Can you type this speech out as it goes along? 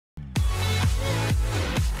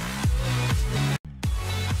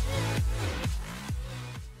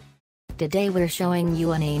Today we're showing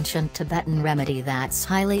you an ancient Tibetan remedy that's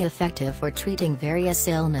highly effective for treating various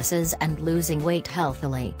illnesses and losing weight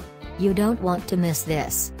healthily. You don't want to miss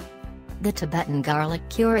this. The Tibetan garlic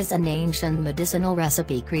cure is an ancient medicinal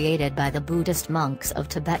recipe created by the Buddhist monks of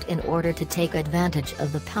Tibet in order to take advantage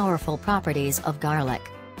of the powerful properties of garlic.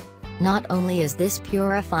 Not only is this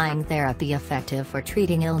purifying therapy effective for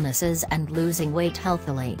treating illnesses and losing weight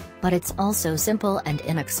healthily, but it's also simple and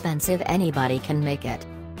inexpensive. Anybody can make it.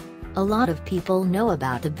 A lot of people know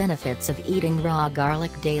about the benefits of eating raw garlic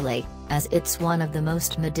daily, as it's one of the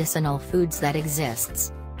most medicinal foods that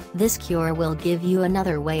exists. This cure will give you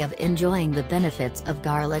another way of enjoying the benefits of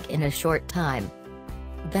garlic in a short time.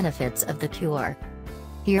 Benefits of the cure.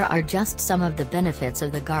 Here are just some of the benefits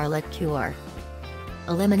of the garlic cure.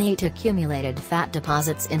 Eliminate accumulated fat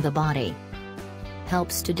deposits in the body.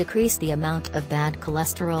 Helps to decrease the amount of bad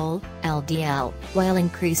cholesterol, LDL, while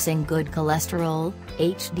increasing good cholesterol,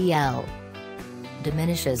 HDL.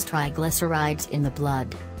 Diminishes triglycerides in the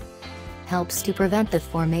blood. Helps to prevent the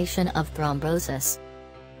formation of thrombosis.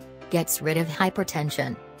 Gets rid of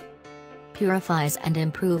hypertension. Purifies and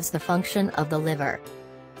improves the function of the liver.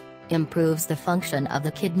 Improves the function of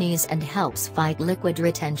the kidneys and helps fight liquid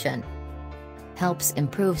retention. Helps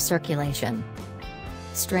improve circulation.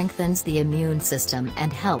 Strengthens the immune system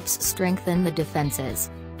and helps strengthen the defenses.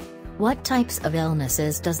 What types of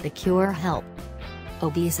illnesses does the cure help?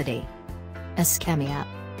 Obesity, ischemia,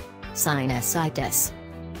 sinusitis,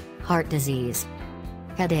 heart disease,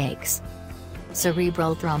 headaches,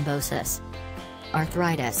 cerebral thrombosis,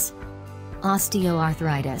 arthritis,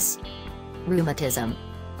 osteoarthritis, rheumatism,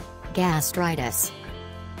 gastritis,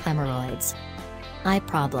 hemorrhoids, eye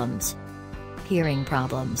problems, hearing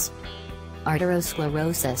problems,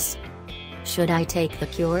 arteriosclerosis. Should I take the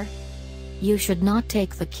cure? You should not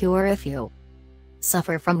take the cure if you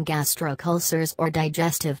suffer from gastric ulcers or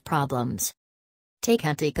digestive problems. Take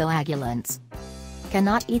anticoagulants.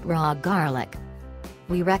 Cannot eat raw garlic.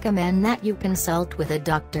 We recommend that you consult with a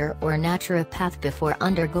doctor or naturopath before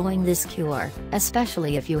undergoing this cure,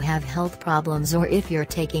 especially if you have health problems or if you're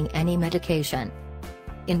taking any medication.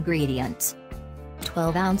 Ingredients: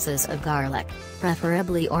 12 ounces of garlic,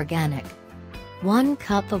 preferably organic. 1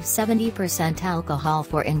 cup of 70% alcohol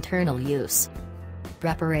for internal use.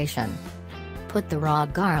 Preparation: put the raw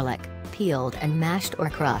garlic, peeled and mashed or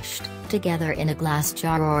crushed, together in a glass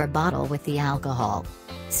jar or bottle with the alcohol.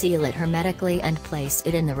 Seal it hermetically and place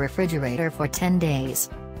it in the refrigerator for 10 days.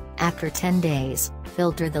 After 10 days,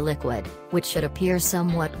 filter the liquid, which should appear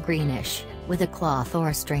somewhat greenish, with a cloth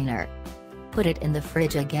or strainer. Put it in the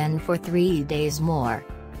fridge again for 3 days more.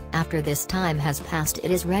 After this time has passed,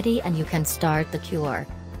 it is ready and you can start the cure.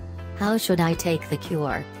 How should I take the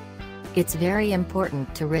cure? It's very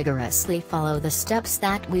important to rigorously follow the steps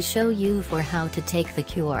that we show you for how to take the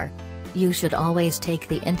cure. You should always take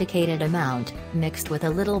the indicated amount, mixed with a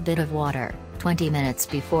little bit of water, 20 minutes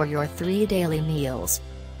before your 3 daily meals.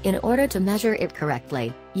 In order to measure it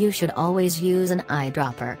correctly, you should always use an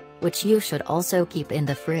eyedropper, which you should also keep in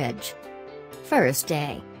the fridge. First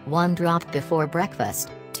day: 1 drop before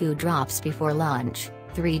breakfast, 2 drops before lunch,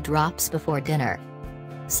 3 drops before dinner.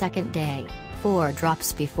 Second day: 4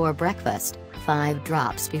 drops before breakfast, 5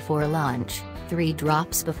 drops before lunch, 3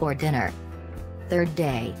 drops before dinner. Third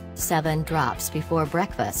day: 7 drops before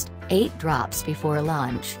breakfast, 8 drops before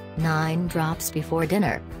lunch, 9 drops before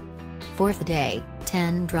dinner. Fourth day: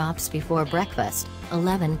 10 drops before breakfast,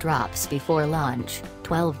 11 drops before lunch,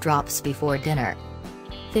 12 drops before dinner.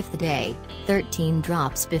 Fifth day: 13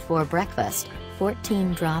 drops before breakfast,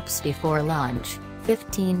 14 drops before lunch,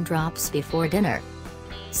 15 drops before dinner.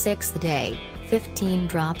 Sixth day: 15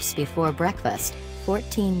 drops before breakfast,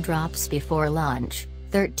 14 drops before lunch,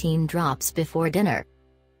 13 drops before dinner.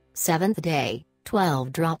 Seventh day: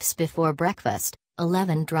 12 drops before breakfast,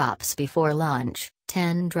 11 drops before lunch,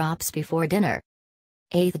 10 drops before dinner.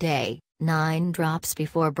 Eighth day: 9 drops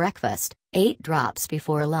before breakfast, 8 drops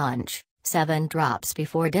before lunch, 7 drops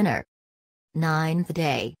before dinner. Ninth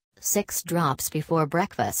day: 6 drops before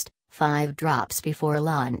breakfast, 5 drops before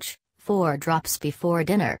lunch, 4 drops before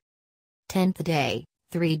dinner. 10th day: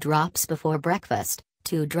 3 drops before breakfast,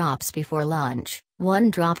 2 drops before lunch,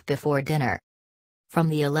 1 drop before dinner. From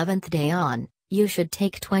the 11th day on, you should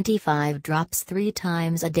take 25 drops 3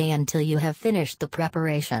 times a day until you have finished the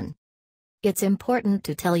preparation. It's important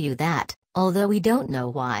to tell you that, although we don't know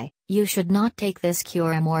why, you should not take this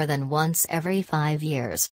cure more than once every 5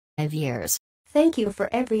 years. Thank you for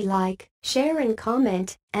every like, share and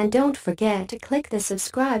comment, and don't forget to click the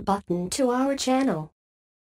subscribe button to our channel.